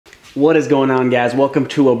What is going on, guys? Welcome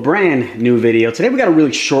to a brand new video. Today we got a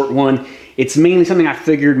really short one. It's mainly something I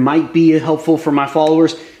figured might be helpful for my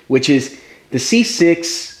followers, which is the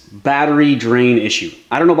C6 battery drain issue.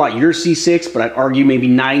 I don't know about your C6, but I'd argue maybe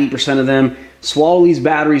 90% of them swallow these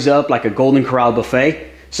batteries up like a Golden Corral buffet.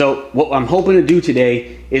 So what I'm hoping to do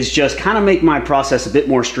today is just kind of make my process a bit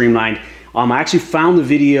more streamlined. I actually found a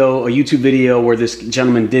video, a YouTube video where this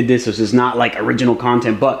gentleman did this. This is not like original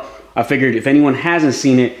content, but I figured if anyone hasn't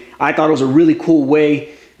seen it, I thought it was a really cool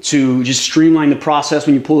way to just streamline the process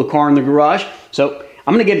when you pull the car in the garage. So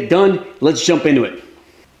I'm gonna get it done. Let's jump into it.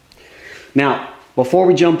 Now, before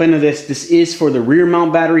we jump into this, this is for the rear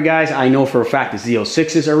mount battery, guys. I know for a fact the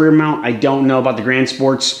Z06s are rear mount. I don't know about the Grand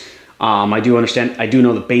Sports. I do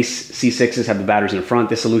know the base C6s have the batteries in the front.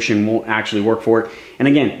 This solution won't actually work for it. And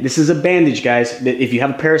again, this is a bandage, guys. If you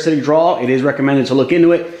have a parasitic draw, it is recommended to look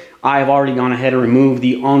into it. I have already gone ahead and removed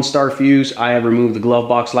the OnStar fuse. I have removed the glove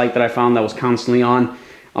box light that I found that was constantly on.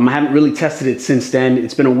 I haven't really tested it since then.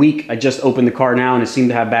 It's been a week. I just opened the car now and it seemed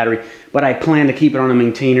to have battery, but I plan to keep it on a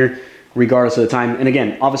maintainer regardless of the time. And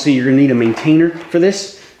again, obviously you're gonna need a maintainer for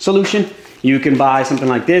this solution. You can buy something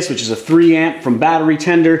like this, which is a 3 amp from Battery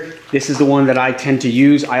Tender. This is the one that I tend to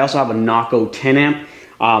use. I also have a Naco 10 amp.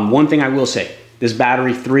 One thing I will say, this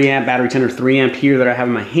Battery Tender 3 amp here that I have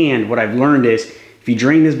in my hand, what I've learned is if you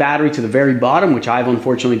drain this battery to the very bottom, which I've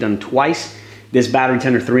unfortunately done twice, this Battery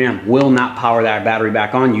Tender 3 amp will not power that battery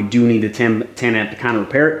back on. You do need the 10 amp to kind of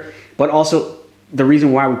repair it. But also, the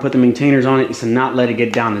reason why we put the maintainers on it is to not let it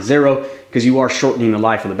get down to zero, because you are shortening the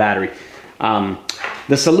life of the battery.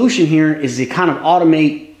 The solution here is to kind of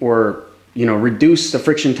automate or reduce the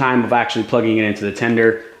friction time of actually plugging it into the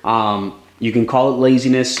tender. You can call it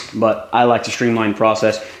laziness, but I like to streamline the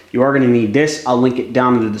process. You are going to need this. I'll link it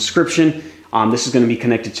down in the description. This is going to be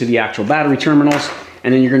connected to the actual battery terminals,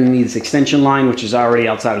 and then you're going to need this extension line, which is already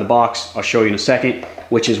outside of the box. I'll show you in a second,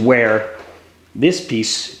 which is where this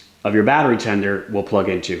piece of your battery tender will plug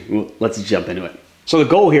into. Let's jump into it. So the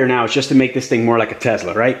goal here now is just to make this thing more like a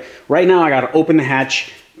Tesla, right? Right now I got to open the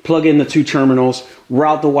hatch, plug in the 2 terminals,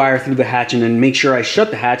 route the wire through the hatch, and then make sure I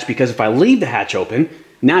shut the hatch, because if I leave the hatch open,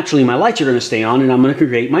 naturally my lights are going to stay on and I'm going to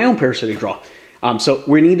create my own parasitic draw. So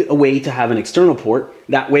we need a way to have an external port.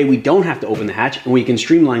 That way we don't have to open the hatch and we can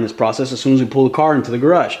streamline this process as soon as we pull the car into the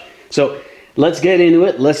garage. So let's get into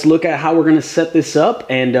it. Let's look at how we're going to set this up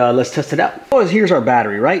and let's test it out. So here's our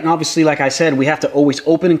battery, right? And obviously, like I said, we have to always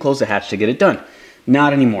open and close the hatch to get it done.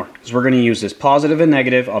 Not anymore, because we're going to use this positive and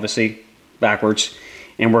negative, obviously backwards,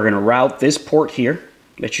 and we're going to route this port here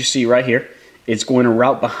that you see right here. It's going to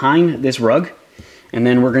route behind this rug, and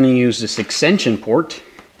then we're going to use this extension port,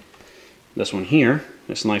 this one here,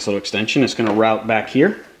 this nice little extension. It's going to route back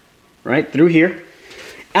here, right through here,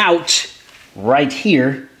 out right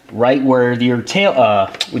here, right where your tail,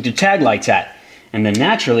 with your tag light's at. And then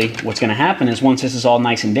naturally, what's going to happen is once this is all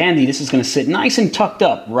nice and dandy, this is going to sit nice and tucked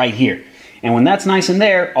up right here. And when that's nice and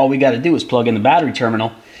there, all we got to do is plug in the battery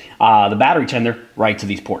terminal, the battery tender, right to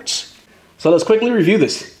these ports. So let's quickly review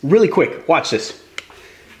this really quick. Watch this.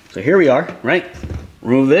 So here we are, right?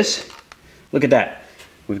 Remove this. Look at that.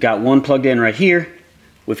 We've got one plugged in right here.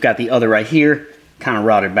 We've got the other right here, kind of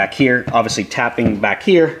routed back here, obviously tapping back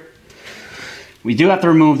here. We do have to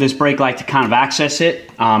remove this brake light to kind of access it,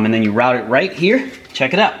 and then you route it right here.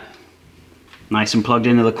 Check it out. Nice and plugged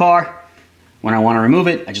into the car. When I want to remove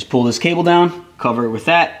it, I just pull this cable down, cover it with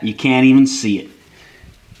that. You can't even see it.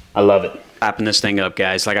 I love it. Wrapping this thing up,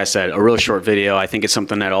 guys. Like I said, a real short video. I think it's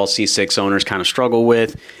something that all C6 owners kind of struggle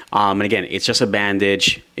with. And again, it's just a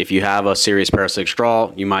bandage. If you have a serious parasitic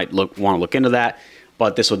draw, you might want to look into that.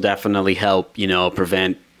 But this will definitely help,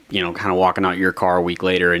 prevent, kind of walking out your car a week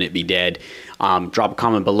later and it be dead. Drop a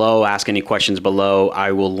comment below, ask any questions below.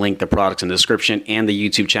 I will link the products in the description and the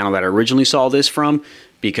YouTube channel that I originally saw this from,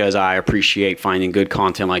 because I appreciate finding good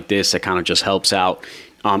content like this that kind of just helps out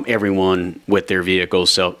everyone with their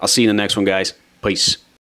vehicles. So I'll see you in the next one, guys. Peace.